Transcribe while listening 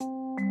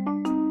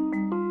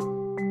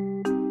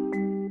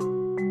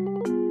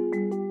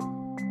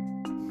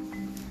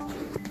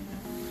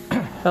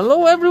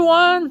Hello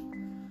everyone!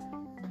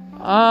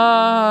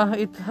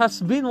 It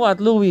has been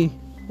what, Louie?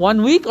 1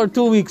 week or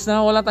 2 weeks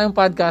na wala tayong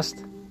podcast?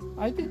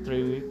 I think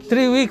 3 weeks.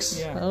 3 weeks.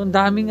 Yeah. Ang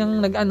daming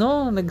ang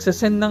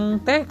nagsasend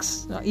ng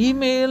text,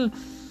 email,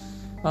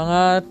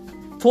 mga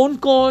phone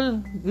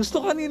call.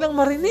 Gusto kanilang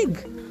marinig.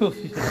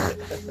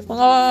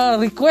 Mga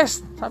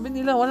request. Sabi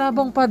nila, wala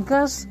bang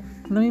podcast?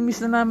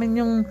 Namimiss na namin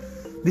yung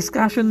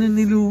discussion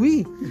ni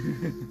Louie.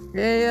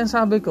 Ang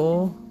sabi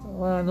ko,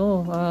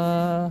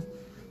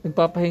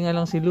 nagpapahinga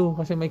lang si Lou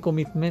kasi may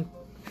commitment.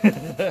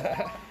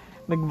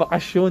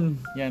 Nagbakasyon.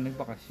 Yeah,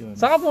 nagbakasyon.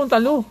 Saan ka pumunta,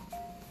 Lou?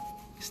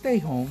 Stay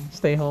home.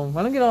 Stay home.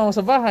 Anong ginawa mo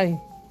sa bahay?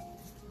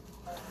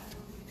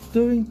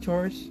 Doing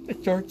chores.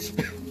 Chores.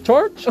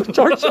 Church? O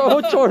church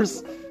o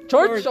chores?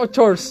 Church o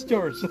chores?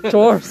 Chores.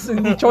 Chores,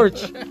 hindi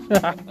church.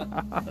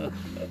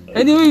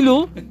 Anyway,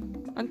 Lou,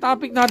 ang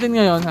topic natin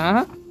ngayon,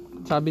 ha?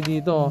 Sabi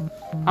dito,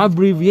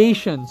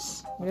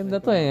 abbreviations. Maganda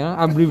to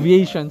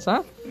abbreviations, ha?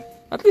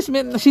 At least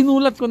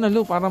sinulat ko na,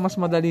 Lou, para mas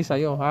madali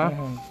sa'yo, ha?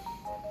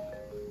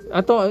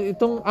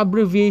 Itong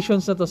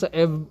abbreviations na to sa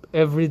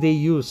everyday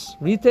use.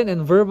 Written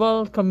and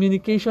verbal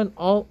communication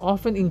all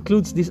often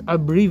includes these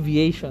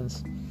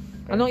abbreviations.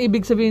 Anong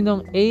ibig sabihin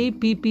ng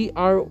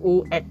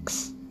APPROX?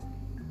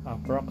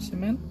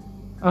 Approximate?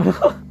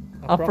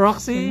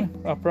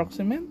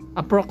 Approximate?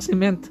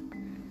 Approximate.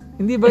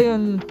 Hindi ba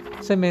yun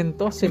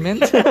semento?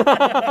 Cement?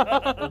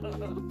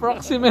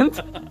 Approximate?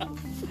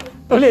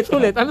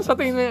 Ulit. Ano sa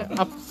tingin mo?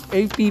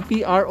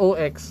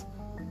 APPROX?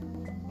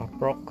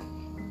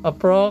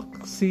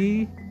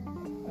 Approximate.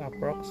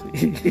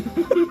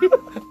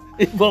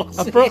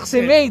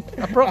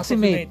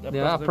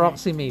 Yeah,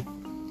 approximate.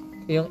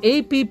 Yung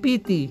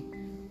APPT.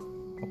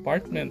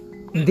 Apartment.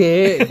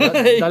 Hindi.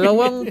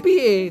 Dalawang P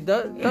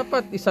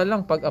dapat isa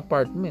lang pag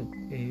apartment.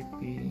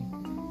 AP.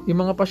 Yung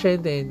mga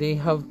pasyente, they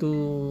have to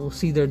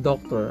see their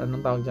doctor.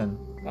 Anong tawag dyan?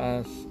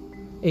 As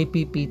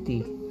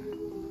APPT.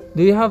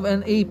 Do you have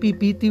an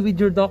APPT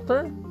with your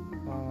doctor?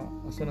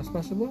 As soon as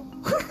possible.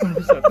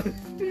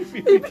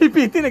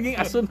 APPT naging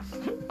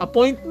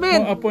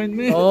appointment.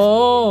 Appointment.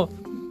 Oh.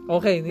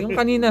 Okay, yung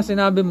kanina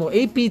sinabi mo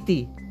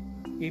APT.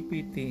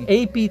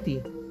 APT.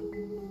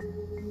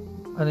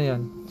 Ano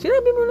 'yan?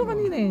 Sinabi mo lang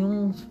kanina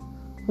yung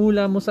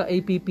hula mo sa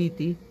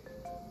APPT.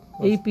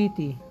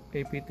 APT.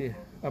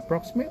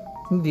 Approximate?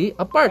 Hindi,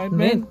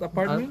 apartment.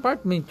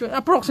 Apartment.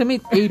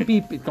 Approximate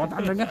APP. Ito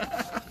talaga.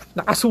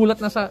 Nakasulat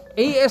na sa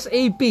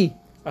ASAP.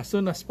 As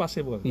soon as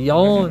possible.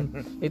 Yon.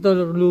 Ito,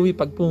 Louie,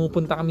 pag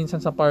pumupunta ka minsan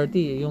sa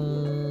party, yung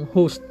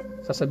host,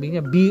 sasabihin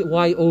niya,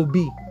 BYOB.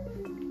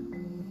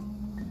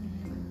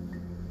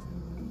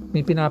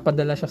 May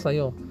pinapadala siya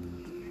sa'yo.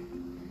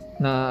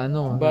 Na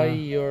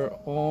your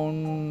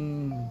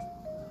own...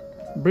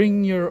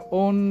 Bring your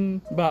own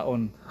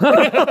baon.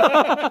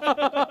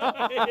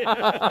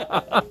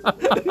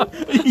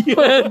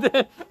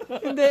 Pwede.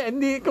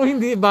 Hindi, kung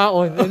hindi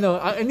baon.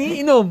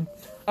 Iniinom.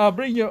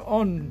 Bring your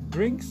own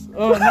drinks.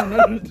 Oh,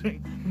 no,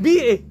 drink.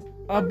 Beer.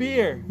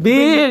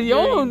 Beer.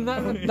 Yun.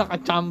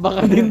 Nakachamba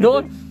ka din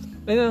doon.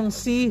 Ano yung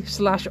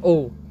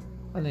C/O?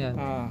 Ano yan?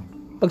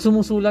 Pag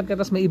sumusulat ka,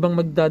 tapos may ibang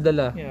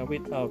magdadala. Yeah,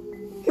 without.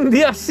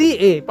 Hindi C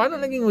Paano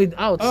naging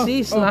without?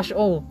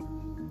 C/O.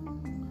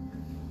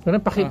 Pero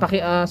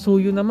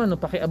suyo naman,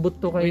 pakiabot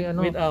to kay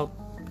Without.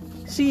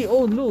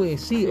 CO, Lou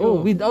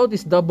CO. Without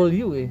is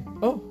W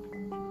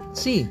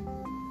C.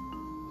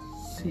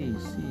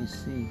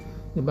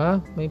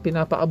 Diba? May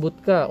pinapaabot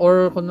ka.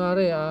 Or,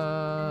 kunwari,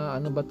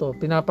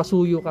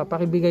 pinapasuyo ka.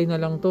 Pakibigay na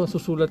lang to.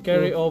 Susulat ko.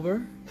 Carry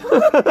over?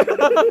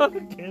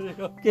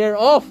 Care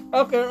off.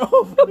 Care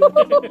off.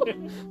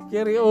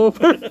 Carry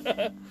over.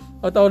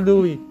 Ito,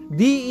 Louie.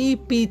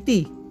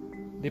 DEPT.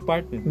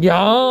 Department.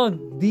 Yan.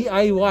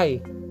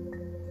 DIY.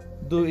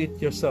 Do it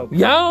yourself.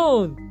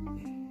 Yan.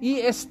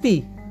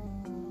 EST.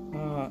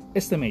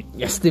 Estimate.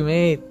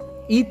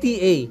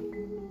 ETA.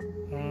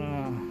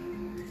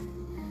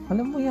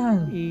 Alam mo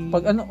yan.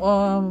 Pag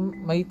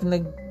may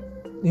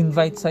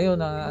nag-invite sa'yo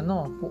na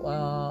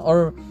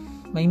or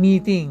may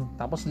meeting,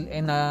 tapos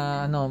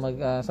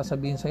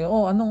sasabihin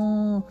sa'yo,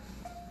 anong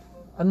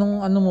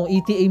mo,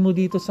 ETA mo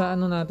dito sa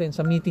natin,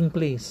 sa meeting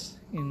place?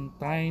 In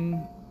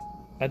time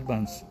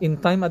advance.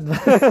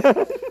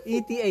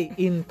 ETA,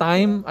 in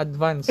time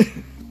advance.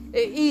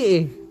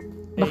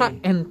 Baka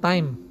end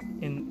time.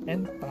 In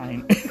end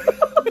time.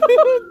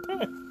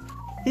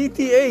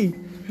 ETA.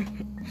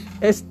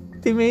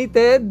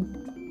 Estimated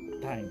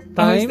time.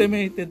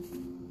 Estimated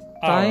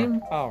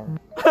time. Hour.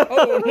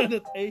 Oh,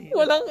 not A.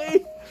 Walang A.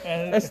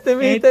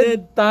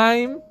 Estimated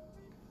time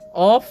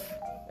of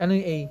ano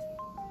yung A?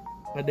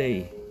 A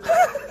day.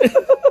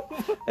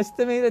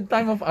 Estimated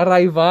time of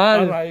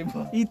arrival.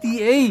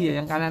 ETA.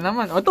 Yan ka na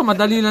naman. O ito,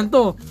 madali lang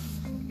to.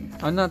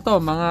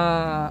 Mga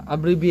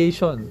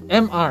abbreviation.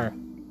 MR.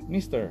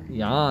 Mr.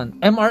 Yan.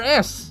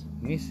 MRS.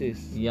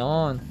 Mrs.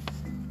 Yan.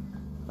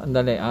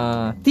 Andali.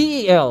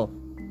 TEL.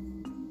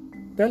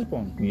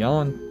 Telephone.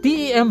 Yan.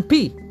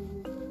 TEMP.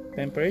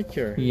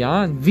 Temperature.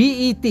 Yan.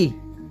 VET.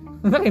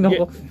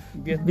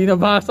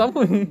 Binabasa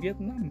mo eh.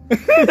 Vietnam.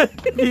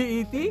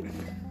 VET.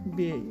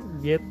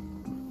 Viet.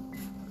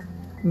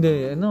 Hindi,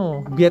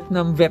 ano,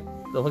 Vietnam vet.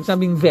 O, pag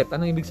sabing vet,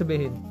 ano ibig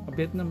sabihin?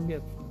 Vietnam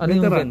Viet. Ano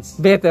yung Veterans.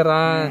 vet?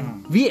 Veteran.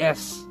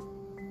 VS.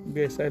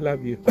 Yes, I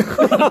love you.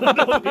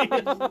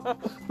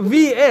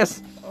 VS.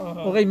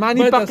 Okay,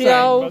 Manny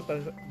Pacquiao.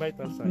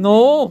 Vital sign.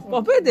 No.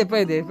 Oh, pwede.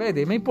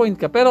 May point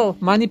ka. Pero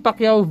Manny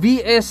Pacquiao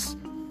VS.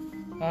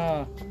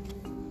 Ah,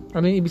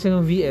 Ano yung ibig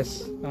sabihin ng VS?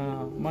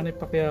 Manny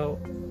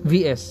Pacquiao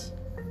VS.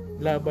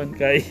 laban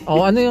kay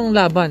O, ano yung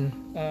laban?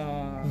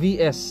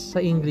 VS sa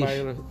English.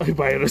 virus. Ay,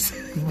 virus.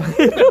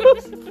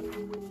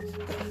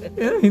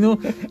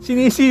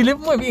 Sinisilip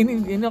mo.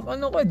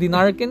 Ano ko,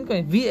 dinarken ko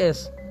eh.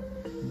 VS.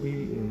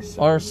 VS.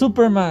 Or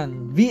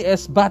Superman.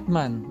 VS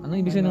Batman. Ano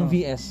ibig sabihin ng Ano?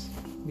 VS?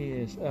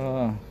 VS.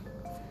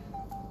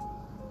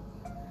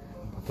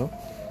 Ito?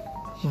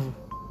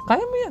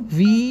 Kaya mo yan.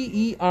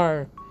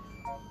 VER.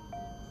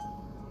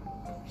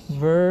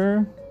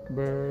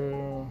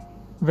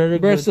 Very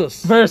good.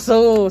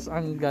 Versus.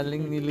 Ang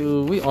galing ni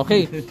Louie.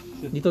 Okay.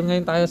 Dito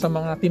ngayon tayo sa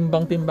mga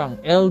timbang-timbang.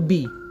 LB.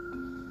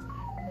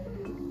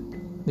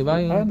 Di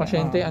ba? Yung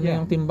pasyente, ano yeah.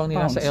 yung timbang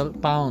nila Pounds. sa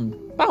pound?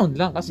 Pound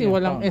lang kasi Yeah,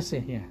 walang pounds. S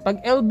eh. Yeah.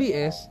 Pag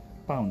LBS,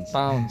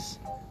 Pounds.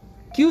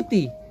 QT.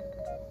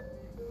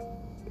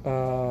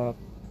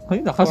 Ay,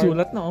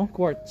 nakasulat na oh.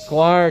 Quartz.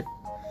 Quart.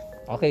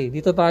 Okay,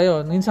 dito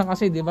tayo. Minsan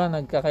kasi, di ba,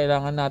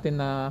 nagkakailangan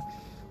natin na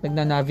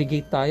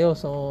nagna-navigate tayo.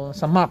 So,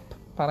 sa map,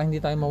 para hindi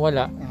tayo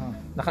mawala,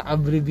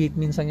 naka-abbreviate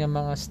minsan yung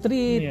mga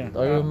street Yeah.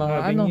 or yung mga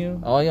Avenue.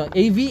 yung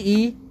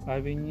AVE,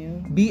 Avenue.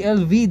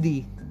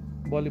 BLVD,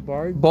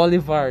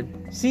 Boulevard.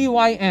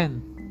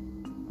 CYN,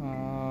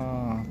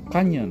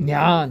 Canyon.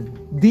 yan,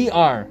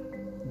 DR,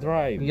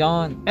 Drive.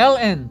 yan,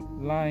 LN,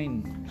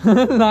 Line.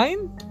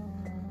 Line,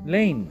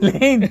 Lane.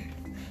 Lane,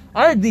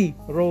 RD,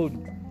 Road.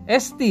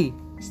 ST,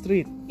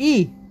 Street.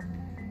 E,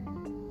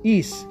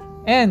 East.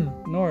 N,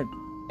 North.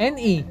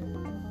 NE,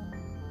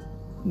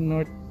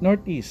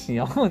 Northeast.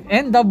 yan,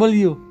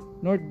 NW,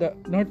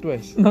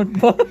 Northwest.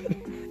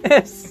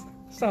 S,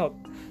 South.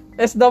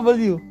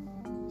 SW,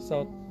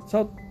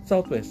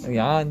 Southwest.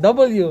 yan,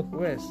 W.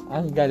 West.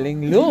 Ang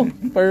galing, Lu.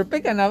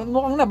 Perfect.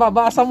 Mukhang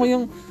nababasa mo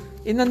yung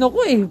inano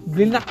ko eh.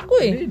 Blinak ko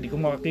eh. Hindi ko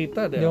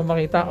makakita. Hindi mo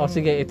makita. O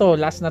sige, ito.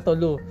 Last na to,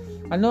 Lu.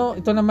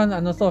 Ito naman,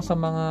 to sa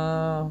mga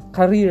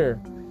career.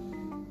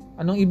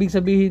 Anong ibig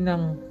sabihin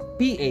ng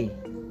PA?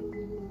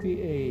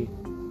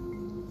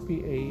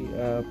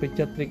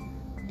 Pediatric.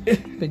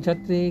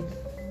 Pediatric.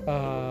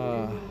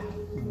 Ano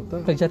to?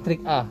 Pediatric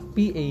A.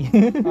 PA.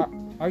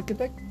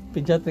 Architect?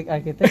 Pediatric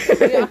architect.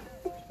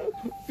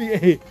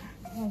 PA.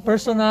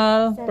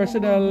 Personal.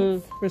 Personal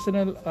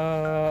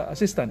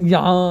assistant.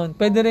 Yan.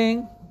 Pwede rin.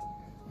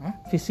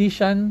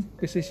 Physician.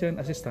 Physician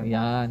assistant.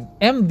 Yan.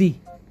 MD.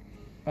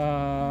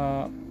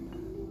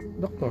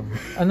 Doctor.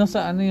 Ano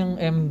yung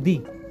MD?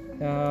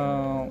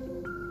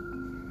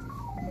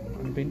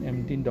 Ano ba yung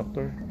MD,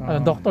 doctor?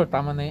 Doctor,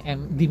 tama na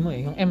yung MD mo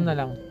eh. Yung M na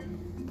lang.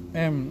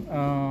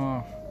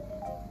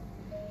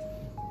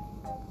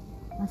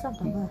 Nasaan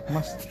ka ba?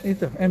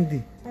 Ito,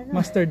 MD. Ano?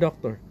 Master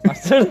Doctor.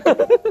 Master.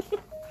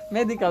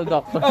 Medical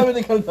doctor.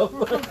 Medical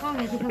doctor.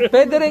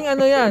 Pwede rin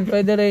yan.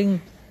 Pwede rin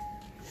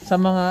sa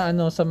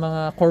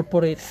mga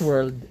corporate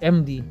world,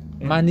 MD,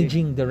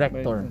 Managing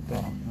Director.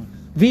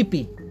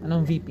 VP.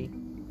 Anong VP?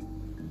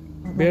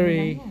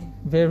 Very,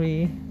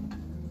 Very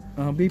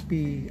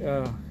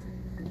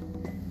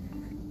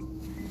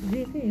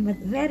BP,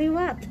 Very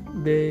what?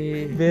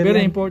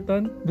 very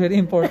important. very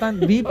important.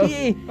 VP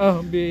eh.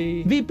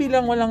 VP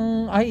lang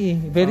walang I eh.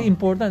 Very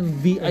important.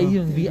 VI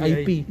yun.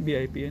 VIP.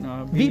 VIP yun.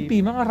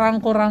 VP, mga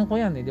rangko-rangko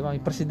yan eh. Di ba? May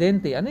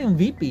presidente. Ano yung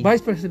VP?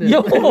 Vice President. Yo!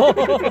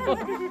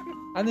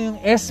 Ano yung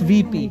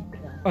SVP?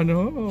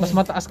 Ano? Mas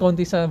mataas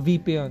konti sa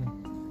VP yun.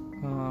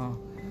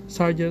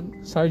 Sergeant.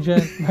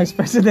 Vice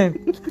President.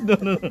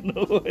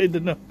 No. I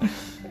don't know.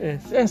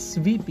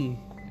 SVP.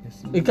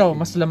 Ikaw,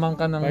 mas lamang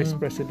ka ng Vice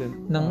President.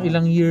 ng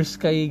ilang years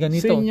kay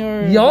ganito.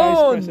 Senior Vice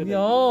Yon, President.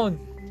 yon.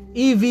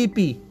 EVP.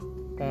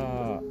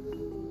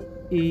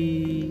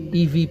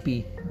 EVP.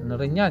 Ano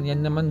rin yan?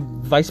 Yan naman,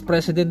 Vice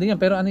President din yan.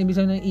 Pero ano ibig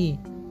sabihin ng E?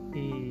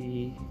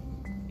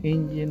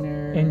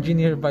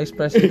 Engineer Vice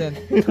President.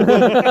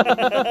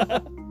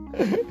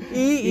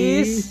 E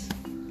is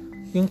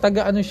yung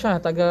taga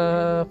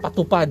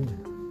patupad.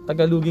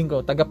 Tagalugin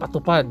ko, taga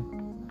patupad.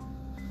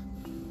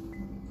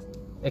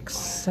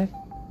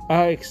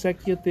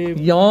 Executive.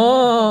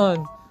 Yon.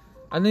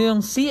 Ano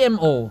yung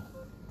CMO?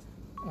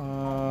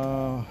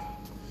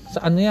 Sa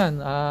ano yan?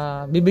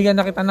 Bibigyan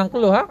na kita ng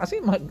clue ha?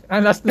 Kasi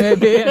alas 9,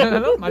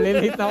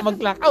 malilate na ako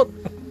mag-clock out.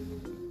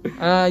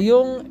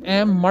 Yung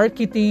M,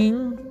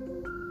 marketing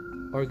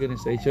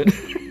Organization.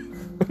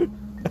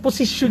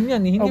 position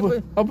yan eh. Hindi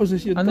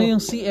Opposition. ano yung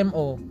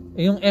CMO?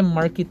 Yung M,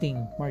 marketing.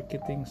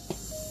 Marketing.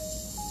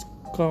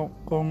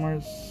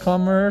 Commerce.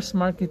 Commerce,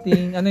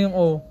 marketing. Ano yung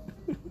O?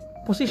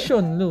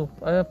 Position, Lu.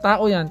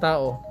 Tao yan,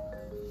 tao.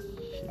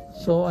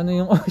 So, ano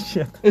yung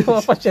shit?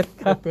 Shit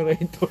ka.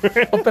 Operator.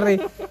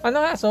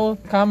 Ano nga? So,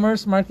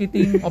 commerce,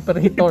 marketing,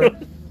 operator.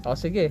 O,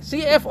 sige.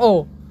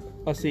 CFO.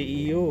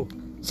 CEO.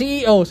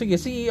 CEO.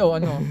 Sige, CEO.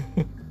 Ano?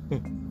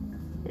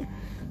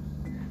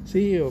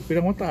 CEO,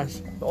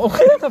 pinamataas.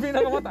 Okay na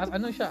pinakamataas.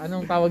 Ano siya?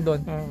 Anong tawag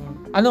doon?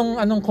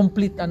 Anong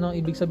complete, anong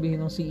ibig sabihin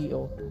ng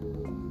CEO?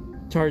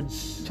 Charge.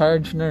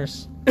 Charge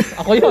nurse.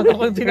 Ako yun.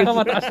 Ako yung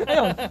pinakamataas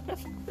ngayon.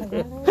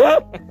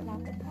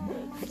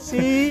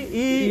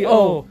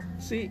 CEO.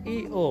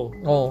 CEO.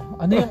 Oh,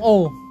 ano yung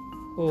O?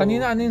 Oh.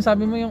 Kanina, ano yung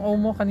sabi mo yung O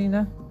mo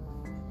kanina?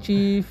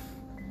 Chief.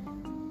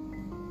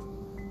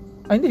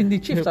 Ay, hindi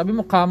chief. Sabi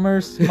mo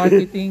commerce,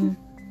 marketing,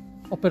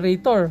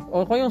 operator.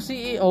 O kung yung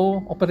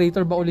CEO,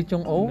 operator ba ulit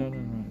yung O? No.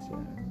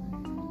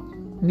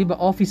 Hindi ba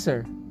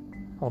officer?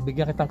 O,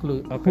 bigyan kitang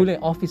clue. Okay. Huli,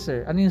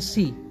 officer. Ano yung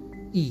C?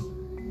 E.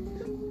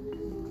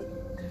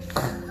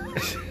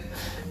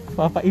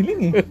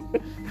 Papailing eh.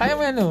 Kaya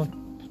mo yan o.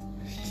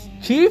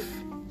 Chief?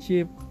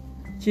 Chip.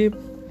 Chip.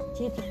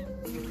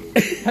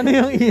 Ano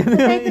yung E? Ano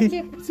yung E?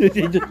 Chip.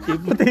 Chip.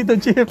 Potato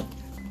chip.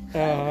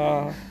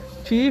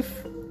 Chief?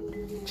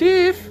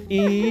 Chief?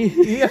 E.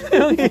 Ano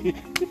yung E?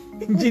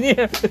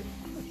 Engineer.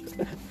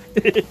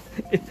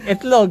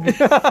 Etlog.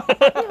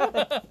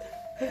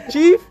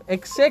 Chief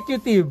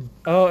Executive.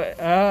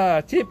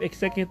 Chief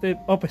Executive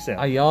Officer.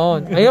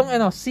 Ayun. Ayun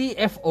ano,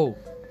 CFO.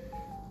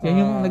 Yan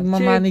yung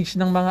nagmamanage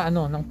ng mga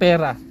ng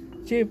pera.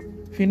 Chief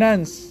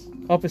Finance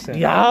Officer.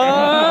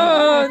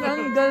 Yan!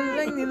 Ang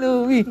galing ni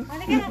Louie.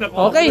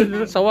 Okay,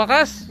 sa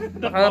wakas,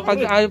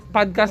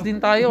 podcast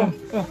din tayo.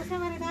 Kasi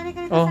marinari ka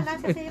rin Oh. sa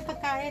lasa sa iyo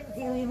pagkain.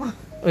 Iuwi mo.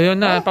 Ayun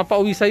na,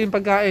 papauwi sa'yo yung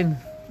pagkain.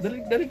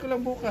 Dali ko lang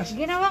bukas.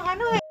 Ginawang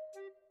ano eh.